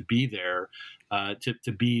better to be there,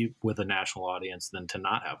 to be with a national audience than to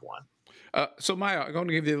not have one. So, Maya, I'm going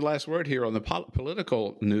to give you the last word here on the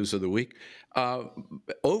political news of the week.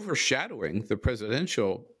 Overshadowing the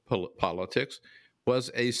presidential politics was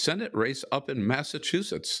a Senate race up in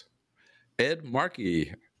Massachusetts. Ed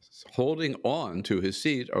Markey holding on to his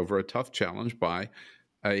seat over a tough challenge by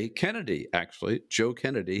a Kennedy, actually, Joe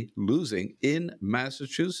Kennedy, losing in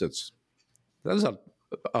Massachusetts. That was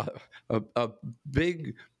a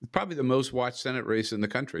big, probably the most watched Senate race in the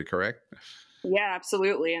country, correct? Yeah,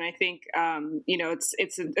 absolutely. And I think,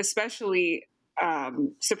 it's especially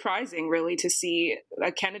surprising, really, to see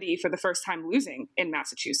Kennedy for the first time losing in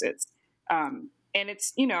Massachusetts. And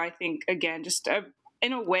it's, I think, again, just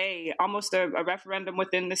in a way, almost a referendum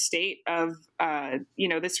within the state of,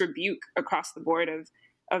 this rebuke across the board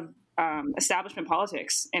of establishment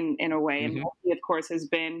politics in a way. And he, of course, has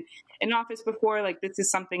been in office before. Like, this is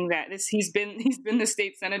something that he's been the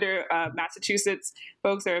state senator. Massachusetts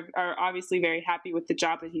folks are obviously very happy with the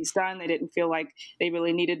job that he's done. They didn't feel like they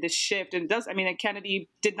really needed this shift. And Kennedy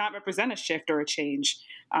did not represent a shift or a change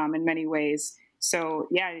in many ways. So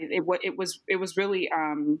yeah, it was really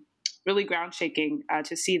really ground shaking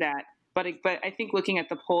to see that. But I think looking at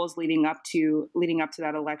the polls leading up to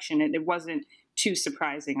that election, it wasn't too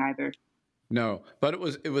surprising either. No, but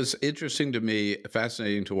it was interesting to me,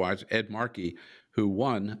 fascinating to watch Ed Markey, who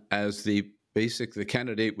won as the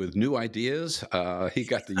candidate with new ideas. He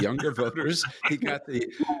got the younger voters. He got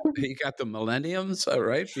the millenniums,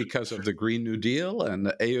 right, because of the Green New Deal and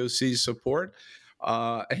the AOC support.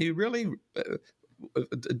 He really,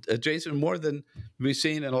 Jason, more than we've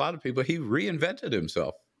seen in a lot of people, he reinvented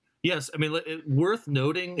himself. Yes, I mean, worth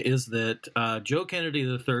noting is that Joe Kennedy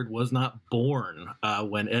III was not born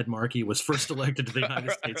when Ed Markey was first elected to the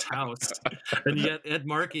United States House, and yet Ed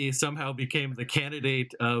Markey somehow became the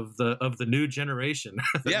candidate of the new generation,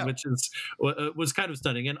 which was kind of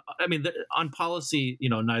stunning. And I mean, on policy,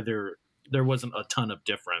 there wasn't a ton of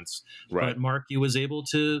difference, but Markey was able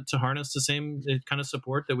to harness the same kind of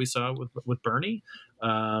support that we saw with Bernie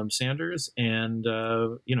Sanders, and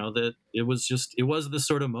that it was this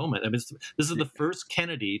sort of moment. I mean, this is the first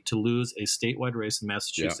Kennedy to lose a statewide race in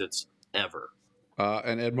Massachusetts ever.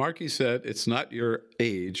 And Ed Markey said, "It's not your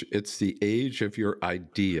age; it's the age of your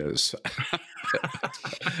ideas."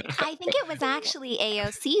 I think it was actually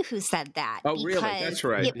AOC who said that. Oh, really? That's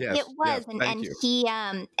right. Yes. It was,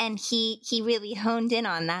 Yes, and he really honed in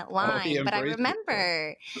on that line. But I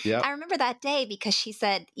remember that day because she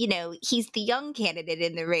said, he's the young candidate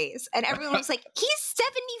in the race, and everyone was like, he's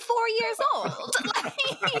 74 years old.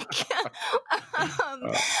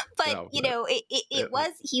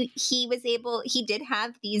 He was able. He did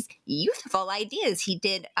have these youthful ideas. He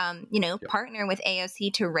did, partner with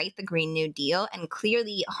AOC to write the Green New Deal, and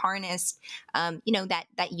clearly harnessed,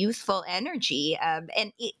 that youthful energy.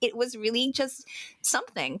 And it was really just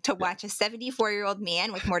something to watch a 74-year-old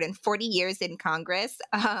man with more than 40 years in Congress,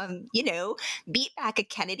 beat back a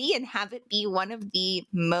Kennedy and have it be one of the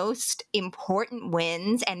most important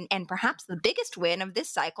wins and perhaps the biggest win of this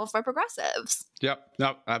cycle for progressives. Yep.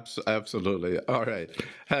 No, absolutely. All right.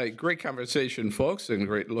 Hey, great conversation, folks, and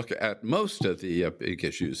great look at most of the big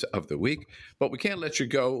issues of the week. But we can't let you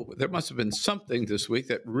go. There must have been something this week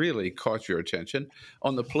that really caught your attention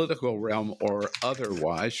on the political realm or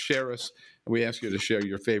otherwise. We ask you to share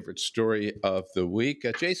your favorite story of the week.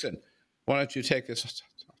 Jason, why don't you take us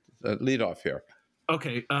lead off here?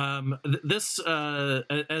 Okay, this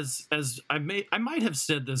as I might have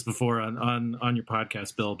said this before on your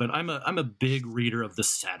podcast, Bill, but I'm a big reader of the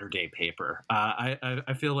Saturday paper.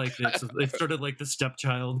 I feel like it's sort of like the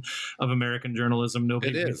stepchild of American journalism.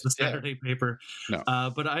 Nobody reads the Saturday paper, no.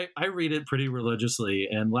 But I read it pretty religiously.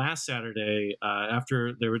 And last Saturday,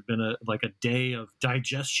 after there had been a day of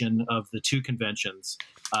digestion of the two conventions,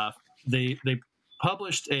 they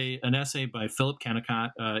published an essay by Philip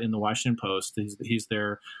Kennicott in the Washington Post. He's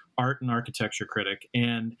their art and architecture critic,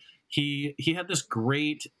 and he had this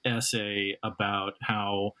great essay about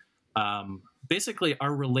how basically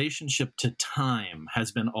our relationship to time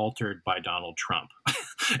has been altered by Donald Trump,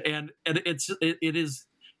 and it's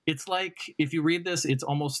like, if you read this, it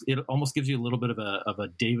almost gives you a little bit of a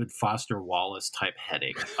David Foster Wallace type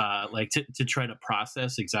headache, to try to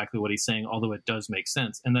process exactly what he's saying, although it does make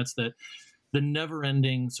sense, and that's that. The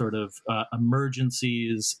never-ending sort of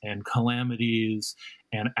emergencies and calamities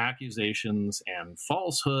and accusations and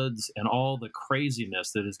falsehoods and all the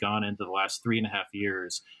craziness that has gone into the last 3.5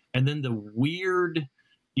 years, and then the weird,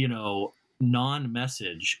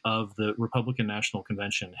 non-message of the Republican National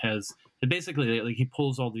Convention has basically, he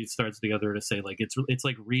pulls all these threads together to say, it's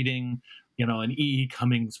like reading, an E.E.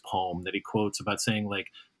 Cummings poem that he quotes about saying,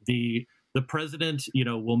 the president,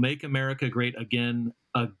 will make America great again,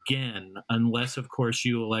 unless, of course,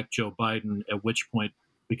 you elect Joe Biden, at which point,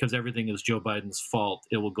 because everything is Joe Biden's fault,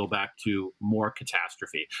 it will go back to more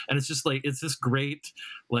catastrophe. And it's just it's this great,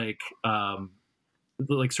 sort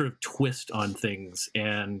of twist on things.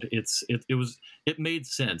 And it made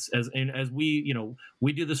sense as we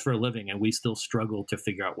do this for a living, and we still struggle to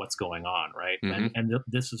figure out what's going on. Right. Mm-hmm. And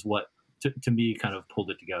this is what to me kind of pulled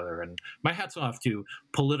it together. And my hat's off to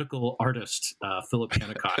political artist Philip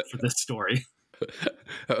Kennicott for this story.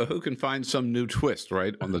 Who can find some new twist,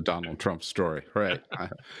 right, on the Donald Trump story, right?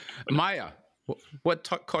 Maya, what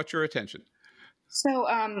caught your attention? So,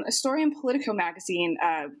 a story in Politico magazine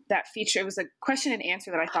that featured, it was a question and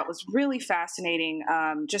answer that I thought was really fascinating.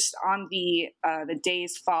 Just on the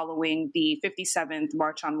days following the 57th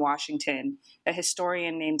March on Washington, a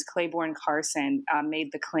historian named Claiborne Carson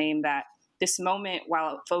made the claim that this moment,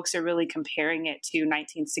 while folks are really comparing it to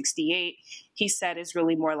 1968, he said is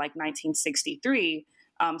really more like 1963.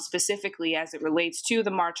 Specifically as it relates to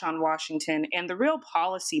the March on Washington and the real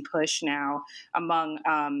policy push now among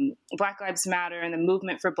Black Lives Matter and the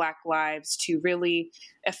movement for Black lives to really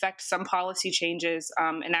affect some policy changes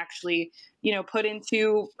and actually, put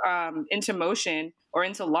into motion or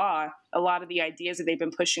into law a lot of the ideas that they've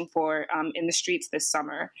been pushing for in the streets this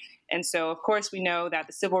summer. And so, of course, we know that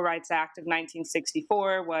the Civil Rights Act of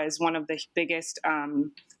 1964 was one of the biggest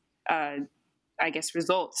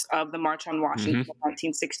results of the March on Washington in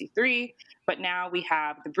 1963. But now we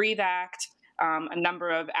have the Breathe Act, a number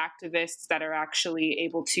of activists that are actually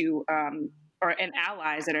able to, and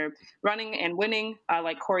allies that are running and winning,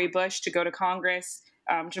 like Cori Bush to go to Congress,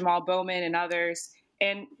 Jamal Bowman and others.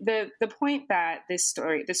 And the point that this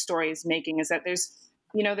story is making is that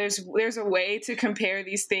there's a way to compare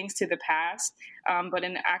these things to the past, but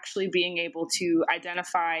in actually being able to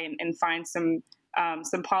identify and find some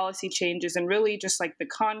policy changes and really just like the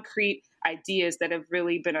concrete ideas that have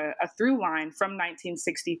really been a through line from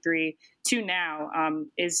 1963 to now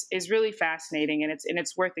is really fascinating, and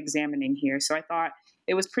it's worth examining here. So I thought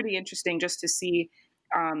it was pretty interesting just to see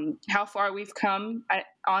how far we've come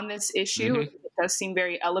on this issue. Mm-hmm. It does seem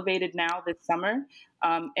very elevated now this summer.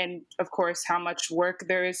 And of course, how much work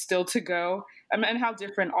there is still to go, and how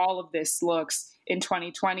different all of this looks in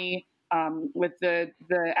 2020 with the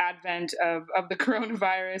advent of the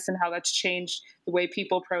coronavirus and how that's changed the way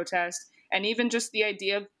people protest, and even just the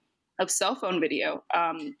idea of cell phone video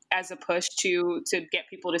as a push to get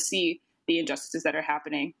people to see the injustices that are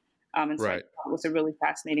happening. And so I thought it was a really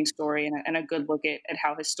fascinating story and a good look at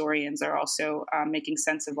how historians are also making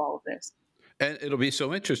sense of all of this. And it'll be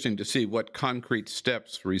so interesting to see what concrete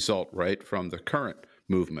steps result, right, from the current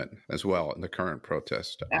movement as well, and the current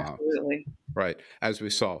protest. Absolutely. Right, as we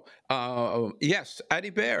saw. Yes,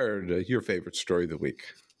 Addie Baird, your favorite story of the week.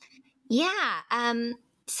 Yeah.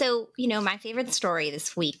 So, my favorite story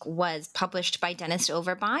this week was published by Dennis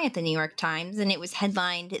Overby at the New York Times, and it was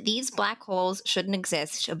headlined, "These black holes shouldn't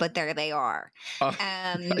exist, but there they are."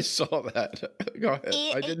 I saw that. Go ahead.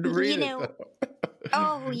 I didn't read it, though.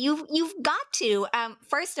 Oh, you've got to.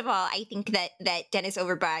 First of all, I think that Dennis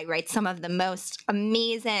Overby writes some of the most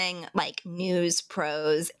amazing news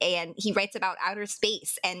prose, and he writes about outer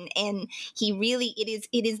space, and he really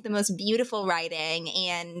it is the most beautiful writing.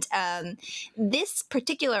 And this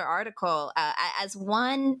particular article, as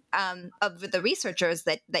one of the researchers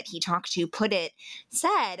that he talked to put it,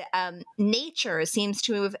 said, nature seems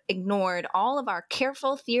to have ignored all of our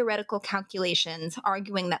careful theoretical calculations,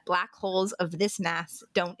 arguing that black holes of this mass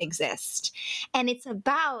don't exist. And it's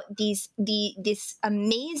about this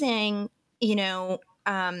amazing,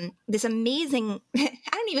 this amazing, I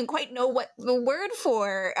don't even quite know what the word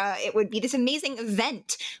for it would be, this amazing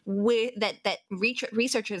event that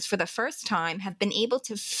researchers for the first time have been able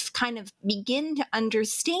to kind of begin to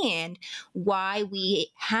understand why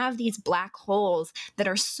we have these black holes that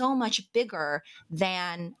are so much bigger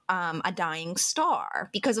than a dying star.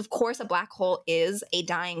 Because of course a black hole is a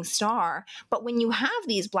dying star, but when you have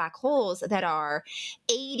these black holes that are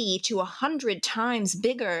 80 to 100 times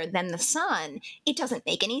bigger than the sun, it doesn't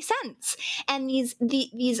make any sense. And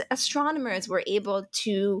these astronomers were able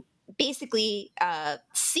to basically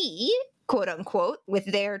see, quote unquote, with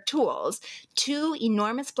their tools, two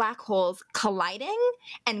enormous black holes colliding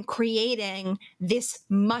and creating this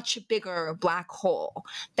much bigger black hole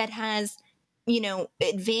that has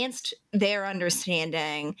advanced their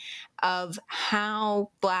understanding of how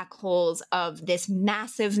black holes of this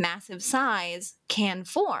massive, massive size can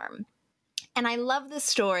form. And I love this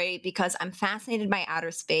story because I'm fascinated by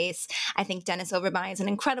outer space. I think Dennis Overby is an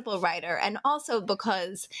incredible writer. And also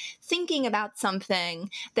because thinking about something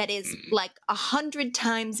that is 100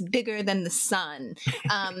 times bigger than the sun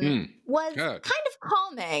was kind of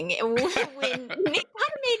calming. When it kind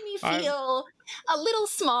of made me feel a little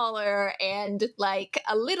smaller and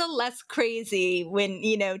a little less crazy when,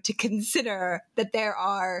 to consider that there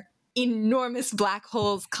are enormous black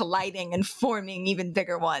holes colliding and forming even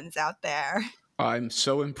bigger ones out there. I'm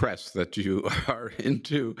so impressed that you are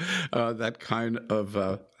into that kind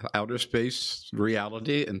of outer space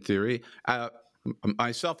reality and theory.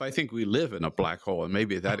 Myself, I think we live in a black hole, and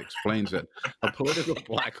maybe that explains it. A political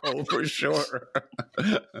black hole for sure.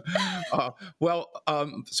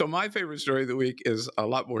 So my favorite story of the week is a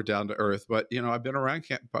lot more down to earth, but, I've been around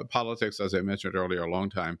politics, as I mentioned earlier, a long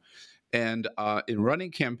time. And in running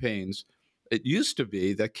campaigns, it used to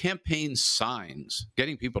be that campaign signs,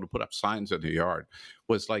 getting people to put up signs in their yard,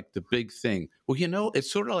 was like the big thing. Well,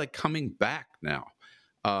 it's sort of like coming back now.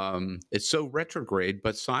 It's so retrograde,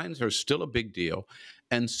 but signs are still a big deal.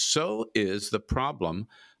 And so is the problem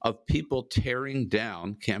of people tearing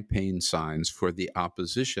down campaign signs for the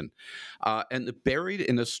opposition. And buried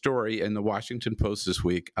in a story in the Washington Post this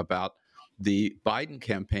week about the Biden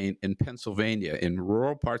campaign in Pennsylvania, in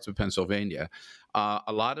rural parts of Pennsylvania,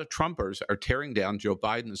 a lot of Trumpers are tearing down Joe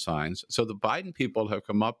Biden signs. So the Biden people have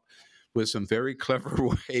come up with some very clever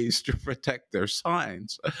ways to protect their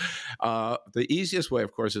signs. The easiest way,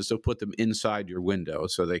 of course, is to put them inside your window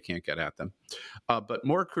so they can't get at them. But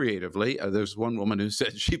more creatively, there's one woman who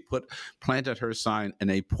said she planted her sign in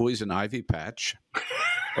a poison ivy patch,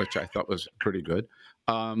 which I thought was pretty good.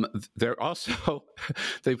 They're also,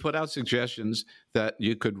 they put out suggestions that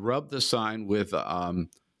you could rub the sign with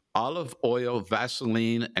olive oil,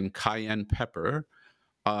 Vaseline, and cayenne pepper,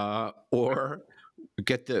 or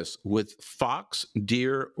get this, with fox,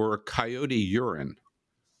 deer, or coyote urine.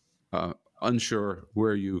 Unsure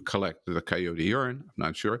where you collect the coyote urine. I'm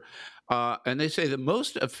not sure. And they say the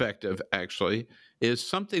most effective, actually, is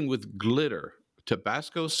something with glitter,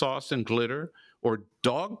 Tabasco sauce and glitter, or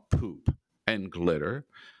dog poop and glitter.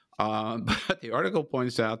 But the article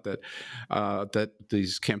points out that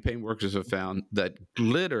these campaign workers have found that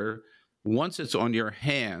glitter, once it's on your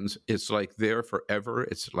hands, it's like there forever.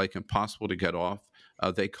 It's like impossible to get off.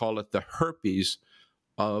 They call it the herpes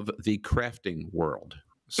of the crafting world.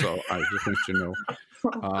 So I just want you to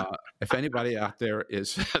know, if anybody out there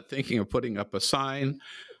is thinking of putting up a sign,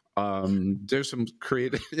 there's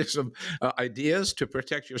some ideas to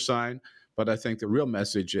protect your sign. But I think the real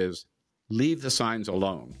message is leave the signs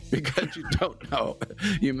alone, because you don't know.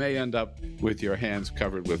 You may end up with your hands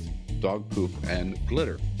covered with dog poop and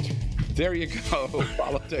glitter. There you go.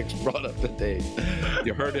 Politics brought up to date.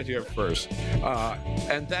 You heard it here first.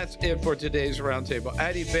 And that's it for today's Roundtable.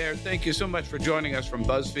 Addie Baer, thank you so much for joining us from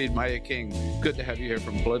BuzzFeed. Maya King, good to have you here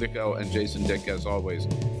from Politico. And Jason Dick, as always,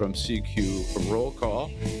 from CQ Roll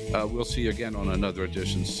Call. We'll see you again on another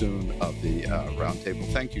edition soon of the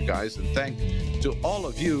Roundtable. Thank you, guys. And thanks to all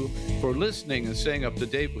of you for listening and staying up to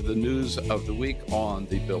date with the news of the week on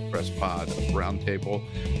the Bill Press Pod Roundtable.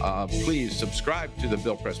 Please subscribe to the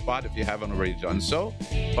Bill Press Pod if you haven't already done so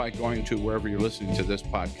by going to wherever you're listening to this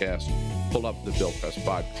podcast, pull up the Bill Press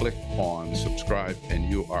Pod, click on subscribe, and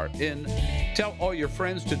you are in. Tell all your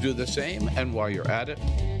friends to do the same, and while you're at it,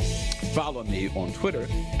 follow me on Twitter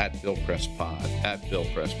at BillPressPod, at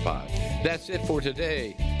BillPressPod. That's it for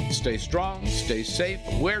today. Stay strong, stay safe,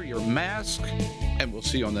 wear your mask, and we'll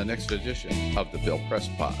see you on the next edition of the Bill Press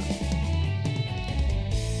Pod.